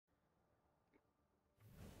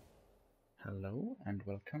Hello and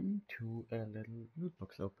welcome to a little loot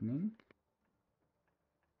box opening.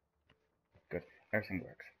 Good, everything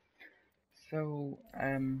works. So,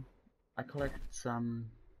 I collected some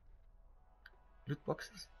loot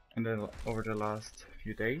boxes over the last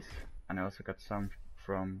few days, and I also got some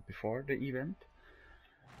from before the event.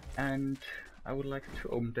 And I would like to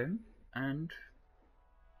open them, and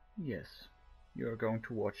yes, you're going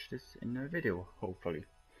to watch this in a video, hopefully.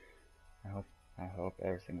 I hope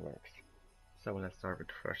everything works. So let's start with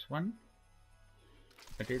the first one.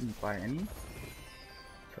 I didn't buy any,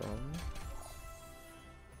 so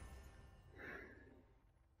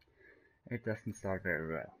it doesn't start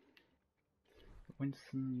very well.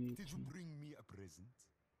 Winston, Did you bring me a present?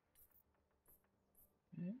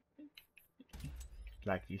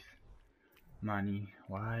 like this. Money,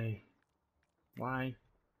 why?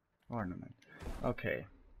 Ornament. Okay.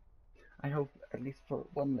 I hope at least for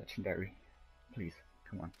one legendary. Please,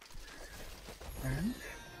 come on. And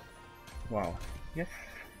wow, yes.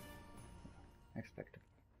 Expected.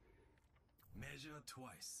 Measure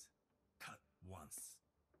twice, cut once.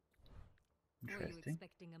 Interesting. Were you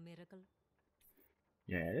expecting a miracle?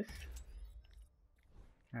 Yes.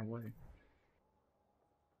 I was.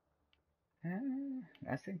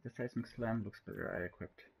 I think the seismic slam looks better. I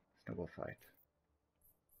equipped snowball fight.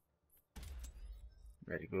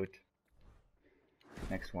 Very good.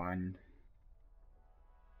 Next one.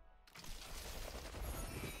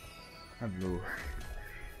 A blue.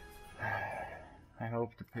 I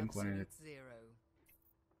hope the pink one in it.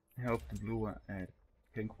 I hope the blue one,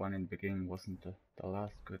 pink one in the beginning wasn't the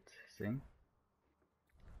last good thing.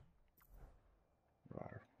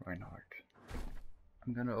 Reinhardt.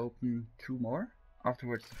 I'm gonna open 2 more,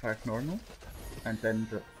 afterwards the 5 normal, and then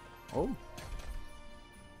the... Oh!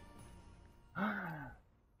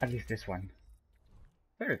 At least this one.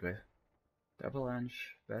 Very good. The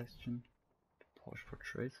Avalanche, Bastion, the Porsche for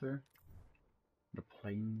Tracer, the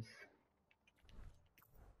Plains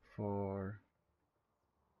for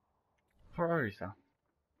Orisa.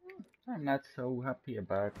 I'm not so happy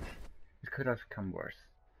about it. Could have come worse.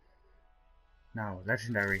 Now,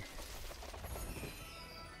 legendary.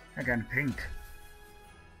 Again, pink.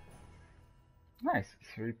 Nice,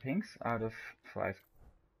 3 pinks out of 5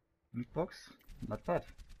 loot box. Not bad.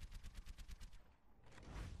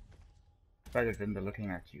 Better than the looking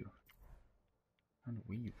at you. And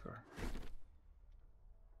Weaver.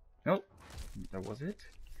 Nope, that was it.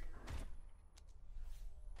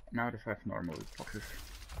 Now the 5 normal loot boxes.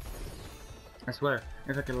 I swear,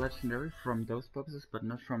 if I get a legendary from those boxes, but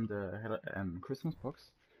not from the Christmas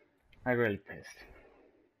box, I'm really pissed.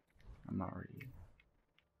 I'm not really.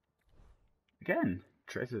 Again,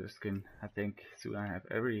 Tracer skin. I think soon I have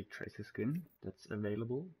every Tracer skin that's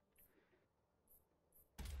available.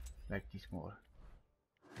 Like this more.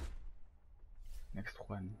 Next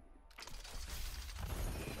one.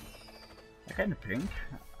 I get a pink.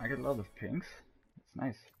 I get a lot of pinks. It's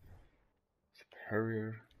nice.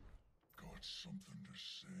 Superior. Got something to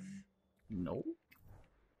say? No.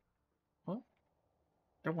 Well,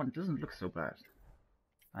 that one doesn't look so bad.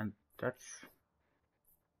 And that's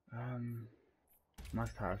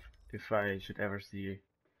must have if I should ever see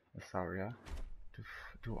a Saria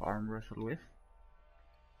to arm wrestle with.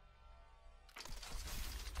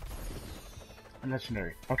 A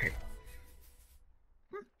legendary. Okay.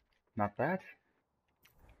 Not bad.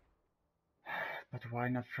 But why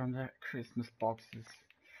not from the Christmas boxes?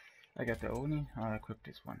 I got the Oni. I'll equip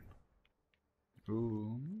this one.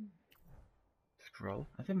 Boom. Scroll.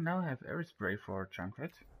 I think now I have air spray for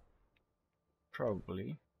Junkrat.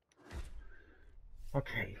 Probably.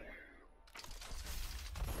 Okay.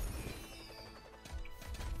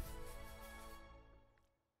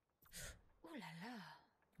 Ooh la la.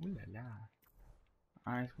 Ooh la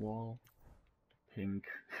la. Ice wall. Pink.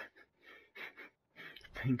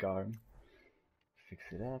 Pink arm. Fix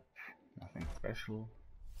it up. Nothing special.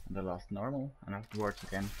 And the last normal. And afterwards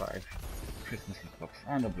again 5 Christmas loot box.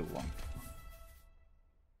 And a blue one.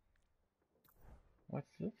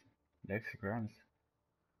 What's this? Lexigrams.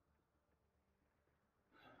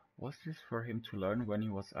 Was this for him to learn when he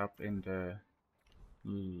was up in the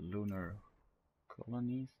lunar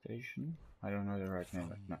colony station? I don't know the right name,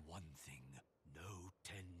 but no. One thing, no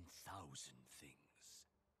 10,000 things.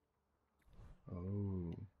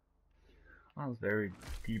 Oh. That was very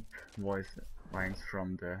deep voice lines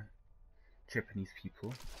from the Japanese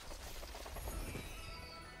people.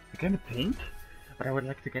 Again a pink, but I would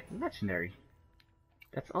like to get legendary.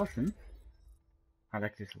 That's awesome. I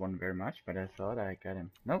like this one very much, but I thought I got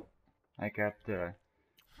him. Nope. I got the...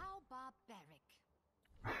 How barbaric.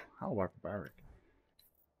 How barbaric.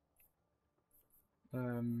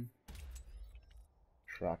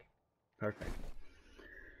 shot. Perfect.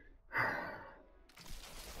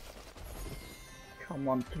 Come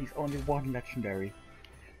on, please, only one legendary.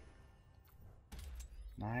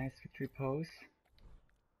 Nice victory pose.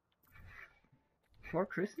 For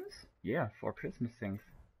Christmas? Yeah, for Christmas things.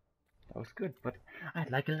 That was good, but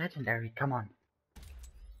I'd like a legendary, come on.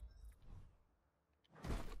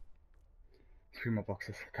 3 more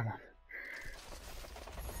boxes, come on.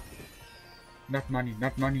 Not money,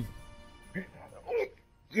 not money.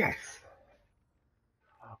 Yes!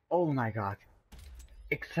 Oh my god.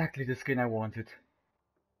 Exactly the skin I wanted.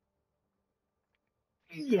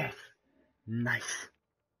 Yes! Nice.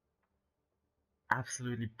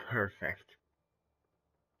 Absolutely perfect.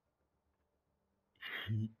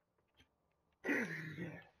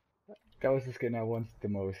 That was the skin I wanted the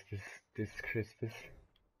most this Christmas.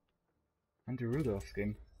 And the Rudolph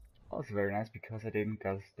skin. Also very nice because I didn't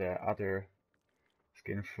get the other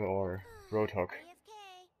skin for Roadhog.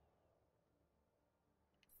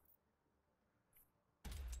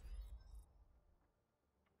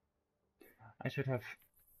 I should have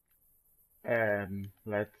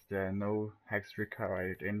let the no hex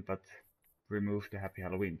required in, but remove the Happy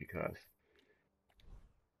Halloween because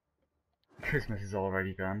Christmas is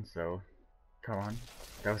already gone, so come on.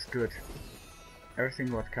 That was good.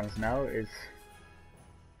 Everything what comes now is...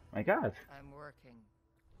 My god! I'm working.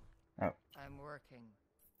 Oh. I'm working.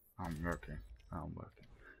 I'm working. I'm working.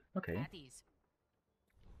 Okay. At ease.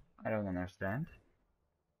 I don't understand.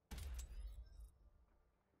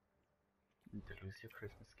 Need to lose your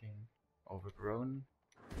Christmas game. Overgrown.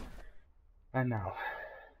 And now,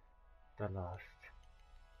 the last.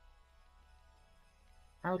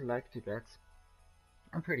 I would like to get...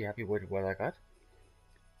 I'm pretty happy with what I got.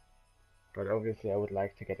 But obviously I would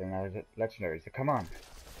like to get another legendary, so come on.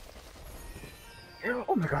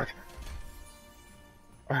 Oh my god!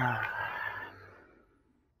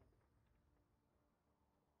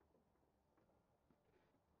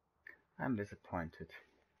 I'm disappointed.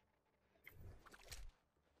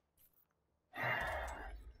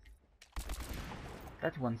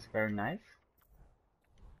 That one's very nice.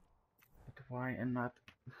 But why and not...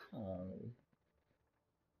 Oh.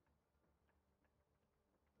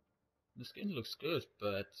 The skin looks good,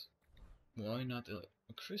 but why not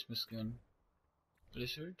a Christmas skin?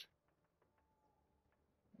 Blizzard?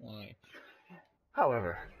 Why?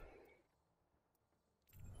 However,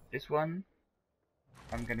 this one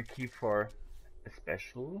I'm gonna keep for a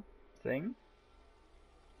special thing.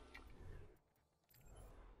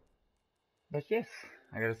 But yes,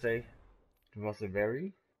 I gotta say, it was a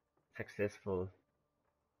very successful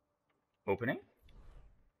opening.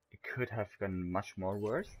 It could have gone much more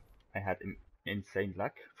worse. I had insane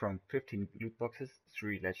luck from 15 loot boxes,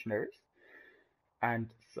 3 legendaries,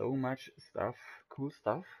 and so much stuff, cool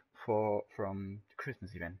stuff from the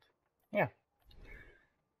Christmas event. Yeah,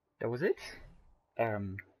 that was it. I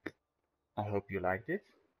hope you liked it.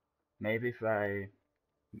 Maybe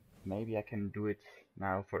I can do it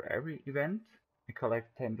now for every event. I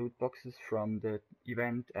collect 10 loot boxes from the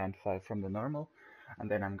event and 5 from the normal, and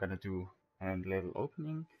then I'm gonna do a little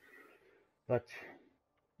opening. But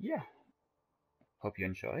yeah, hope you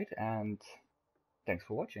enjoyed and thanks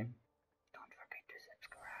for watching.